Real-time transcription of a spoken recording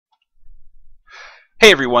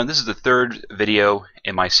Hey everyone, this is the third video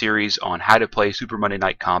in my series on how to play Super Monday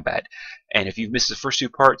Night Combat. And if you've missed the first two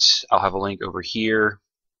parts, I'll have a link over here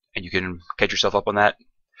and you can catch yourself up on that.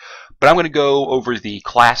 But I'm going to go over the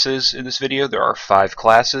classes in this video. There are 5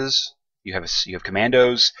 classes. You have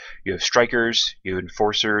commandos, you have strikers, you have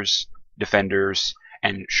enforcers, defenders,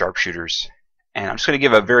 and sharpshooters. And I'm just going to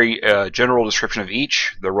give a very general description of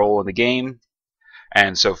each, the role in the game,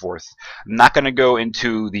 and so forth. I'm not going to go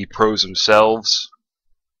into the pros themselves.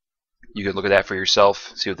 You can look at that for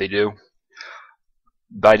yourself, see what they do.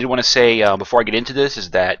 But I did want to say before I get into this is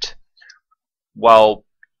that while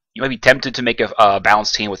you might be tempted to make a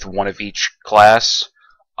balanced team with one of each class,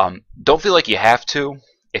 don't feel like you have to.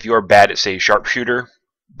 If you are bad at, say, sharpshooter,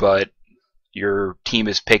 but your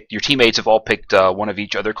teammates have all picked one of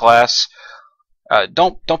each other class,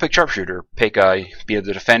 don't pick sharpshooter. Pick be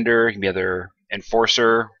either defender, you can be either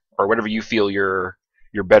enforcer, or whatever you feel you're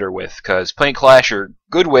better with, because playing class you're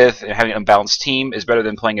good with and having an unbalanced team is better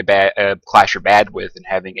than playing a class you're bad with and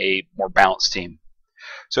having a more balanced team.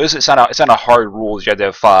 So it's not a hard rule that you have to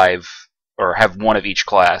have 5 or have one of each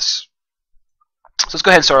class. So let's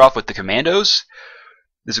go ahead and start off with the commandos.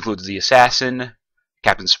 This includes the assassin,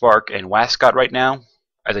 Captain Spark, and Wascott right now.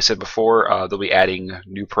 As I said before, they'll be adding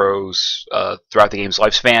new pros throughout the game's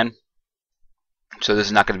lifespan, so this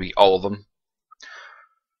is not going to be all of them.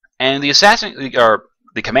 And the assassin, or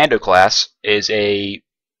the commando class, is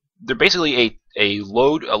they're basically a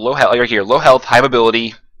low health, high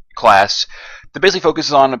mobility class that basically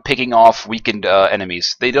focuses on picking off weakened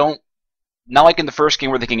enemies. They don't, not like in the first game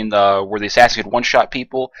where where the assassin could one-shot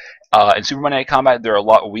people. In Super Monday Night Combat, they're a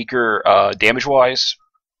lot weaker damage-wise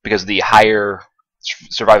because of the higher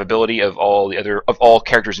survivability of all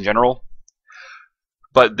characters in general.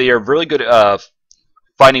 But they are really good at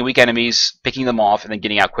finding weak enemies, picking them off, and then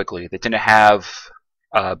getting out quickly. They tend to have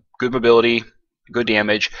good mobility, good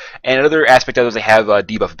damage, and another aspect of it is they have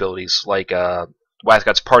debuff abilities, like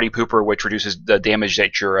Wascott's Party Pooper, which reduces the damage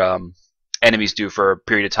that your enemies do for a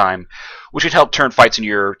period of time, which can help turn fights in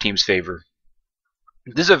your team's favor.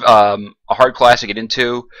 This is a hard class to get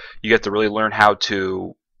into. You have to really learn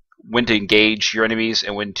when to engage your enemies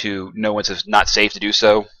and when to know when it's not safe to do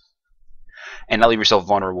so, and not leave yourself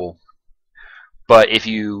vulnerable. But if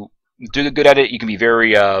you do good at it, you can be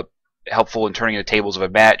very helpful in turning the tables of a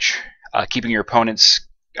match, keeping your opponents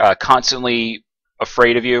constantly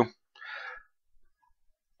afraid of you,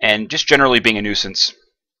 and just generally being a nuisance.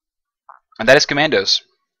 And that is commandos.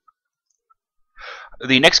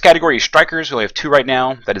 The next category is strikers. We only have 2 right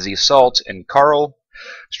now. That is the Assault and Carl.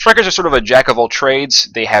 Strikers are sort of a jack of all trades.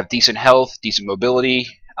 They have decent health, decent mobility,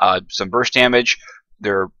 some burst damage.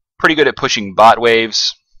 They're pretty good at pushing bot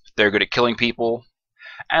waves. They're good at killing people.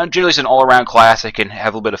 And generally it's an all-around class that can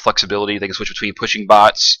have a little bit of flexibility. They can switch between pushing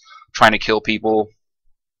bots, trying to kill people,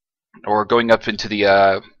 or going up into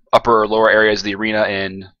the upper or lower areas of the arena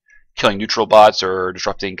and killing neutral bots or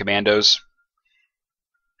disrupting commandos.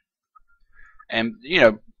 And,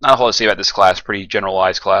 not a whole lot to say about this class. Pretty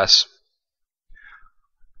generalized class.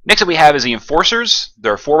 Next up we have is the enforcers.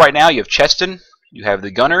 There are 4 right now. You have Cheston, you have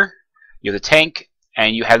the gunner, you have the tank,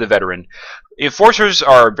 and you have the veteran. The enforcers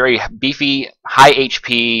are very beefy, high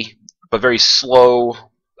HP, but very slow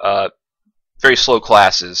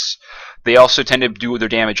classes. They also tend to do their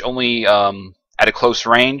damage only at a close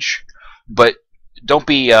range, but don't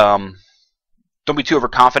be too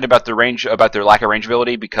overconfident about their lack of range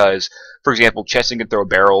ability, because, for example, Cheston can throw a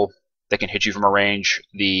barrel that can hit you from a range.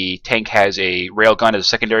 The tank has a railgun as a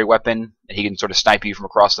secondary weapon, and he can sort of snipe you from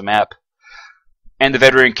across the map. And the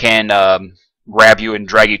veteran can grab you and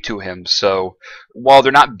drag you to him. So while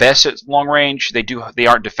they're not best at long range, they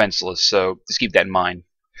aren't defenseless. So just keep that in mind.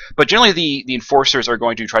 But generally, the enforcers are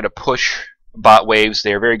going to try to push bot waves.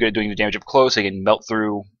 They are very good at doing the damage up close. They can melt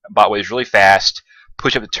through bot waves really fast,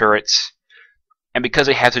 push up the turrets, and because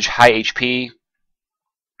they have such high HP,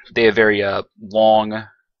 they have very long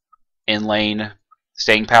in-lane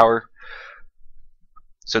staying power.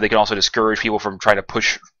 So they can also discourage people from trying to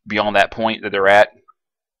push beyond that point that they're at.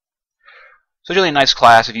 So it's really a nice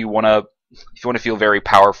class if you want to feel very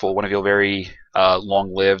powerful, want to feel very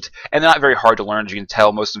long-lived, and they're not very hard to learn. As you can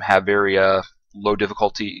tell, most of them have very low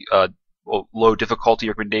difficulty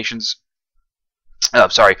recommendations.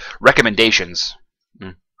 Recommendations.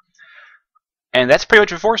 And that's pretty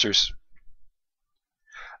much enforcers.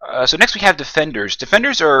 So next we have defenders.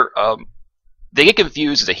 Defenders are they get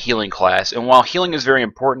confused as a healing class, and while healing is very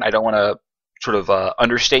important, I don't want to sort of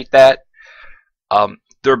understate that.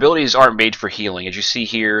 Their abilities aren't made for healing. As you see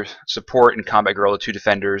here, Support and Combat Girl, the 2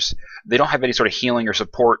 defenders, they don't have any sort of healing or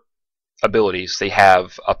support abilities. They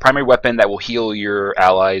have a primary weapon that will heal your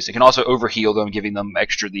allies. It can also overheal them, giving them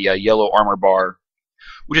extra the yellow armor bar,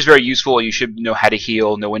 which is very useful. You should know how to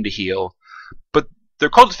heal, know when to heal. But they're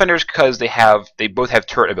called defenders because they both have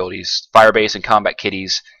turret abilities. Firebase and Combat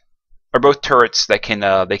Kitties are both turrets that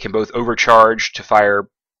can they can both overcharge to fire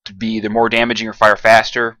to be either more damaging or fire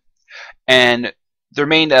faster. And their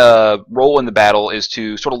main role in the battle is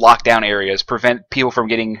to sort of lock down areas, prevent people from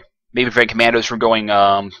maybe prevent commandos from going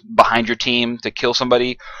behind your team to kill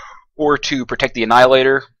somebody, or to protect the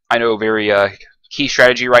Annihilator. I know a very key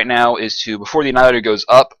strategy right now is to, before the Annihilator goes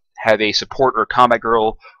up, have a support or combat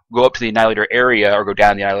girl go up to the Annihilator area or go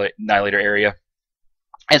down the Annihilator area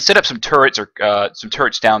and set up some turrets or some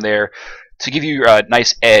turrets down there to give you a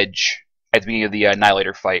nice edge at the beginning of the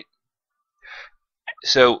Annihilator fight.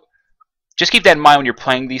 So just keep that in mind when you're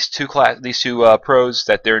playing these two pros,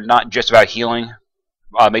 that they're not just about healing.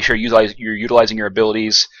 Make sure you're utilizing your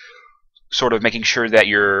abilities, sort of making sure that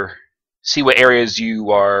see what areas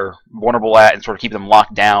you are vulnerable at and sort of keep them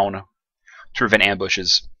locked down to prevent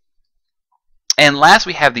ambushes. And last,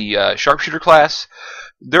 we have the Sharpshooter class.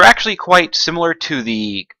 They're actually quite similar to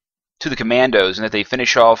the Commandos in that they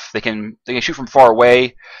finish off. They can shoot from far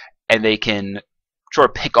away, and they can sort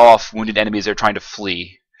of pick off wounded enemies that are trying to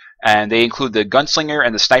flee. And they include the Gunslinger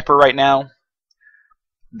and the Sniper right now.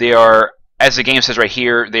 They are, as the game says right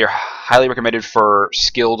here, they are highly recommended for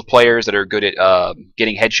skilled players that are good at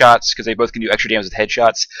getting headshots, because they both can do extra damage with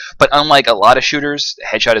headshots. But unlike a lot of shooters,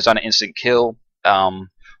 headshot is not an instant kill.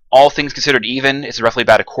 All things considered even, it's roughly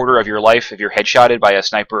about a quarter of your life if you're headshotted by a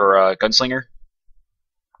sniper or a gunslinger.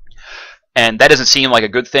 And that doesn't seem like a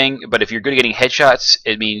good thing, but if you're good at getting headshots,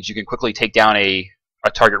 it means you can quickly take down a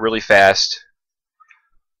target really fast,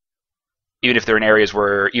 even if they're in areas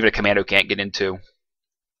where even a commando can't get into.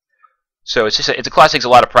 So it's a class that takes a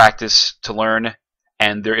lot of practice to learn,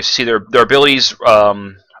 and their abilities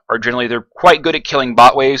are generally, they're quite good at killing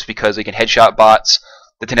bot waves because they can headshot bots.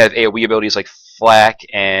 They tend to have AoE abilities like Flak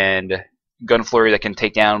and Gun Flurry that can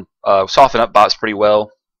take down, soften up bots pretty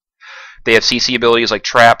well. They have CC abilities like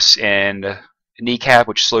Traps and Kneecap,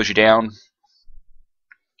 which slows you down.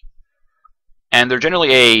 And they're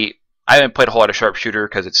generally I haven't played a whole lot of Sharpshooter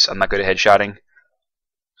because I'm not good at headshotting,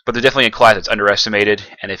 but they're definitely a class that's underestimated.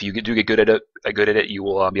 And if you do get good at it, you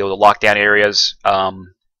will be able to lock down areas,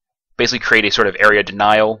 basically create a sort of area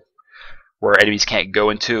denial where enemies can't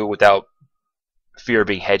go into without fear of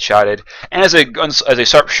being headshotted. And as a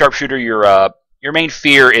sharpshooter, your main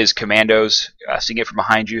fear is commandos seeing it from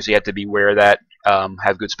behind you, so you have to be aware of that.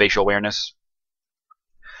 Have good spatial awareness.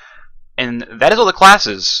 And that is all the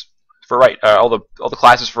classes for all the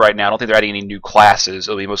classes for right now. I don't think they're adding any new classes.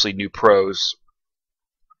 It'll be mostly new pros.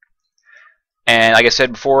 And like I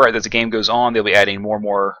said before, as the game goes on, they'll be adding more and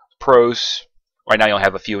more pros. Right now, you only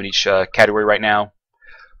have a few in each category right now.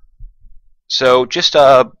 So just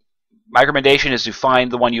my recommendation is to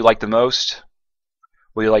find the one you like the most.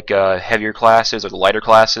 Whether you like heavier classes or the lighter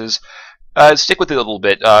classes, stick with it a little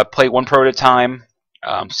bit. Play one pro at a time.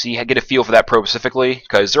 Get a feel for that pro specifically,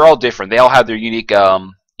 because they're all different. They all have their unique,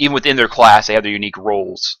 even within their class, they have their unique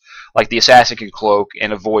roles. Like the assassin can cloak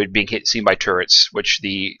and avoid being seen by turrets, which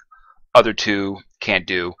the other two can't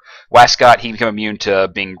do. Wascott, he can become immune to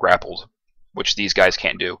being grappled, which these guys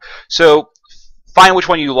can't do. So find which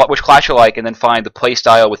class you like, and then find the play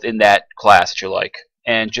style within that class that you like,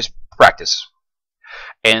 and just practice.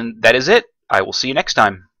 And that is it. I will see you next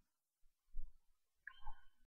time.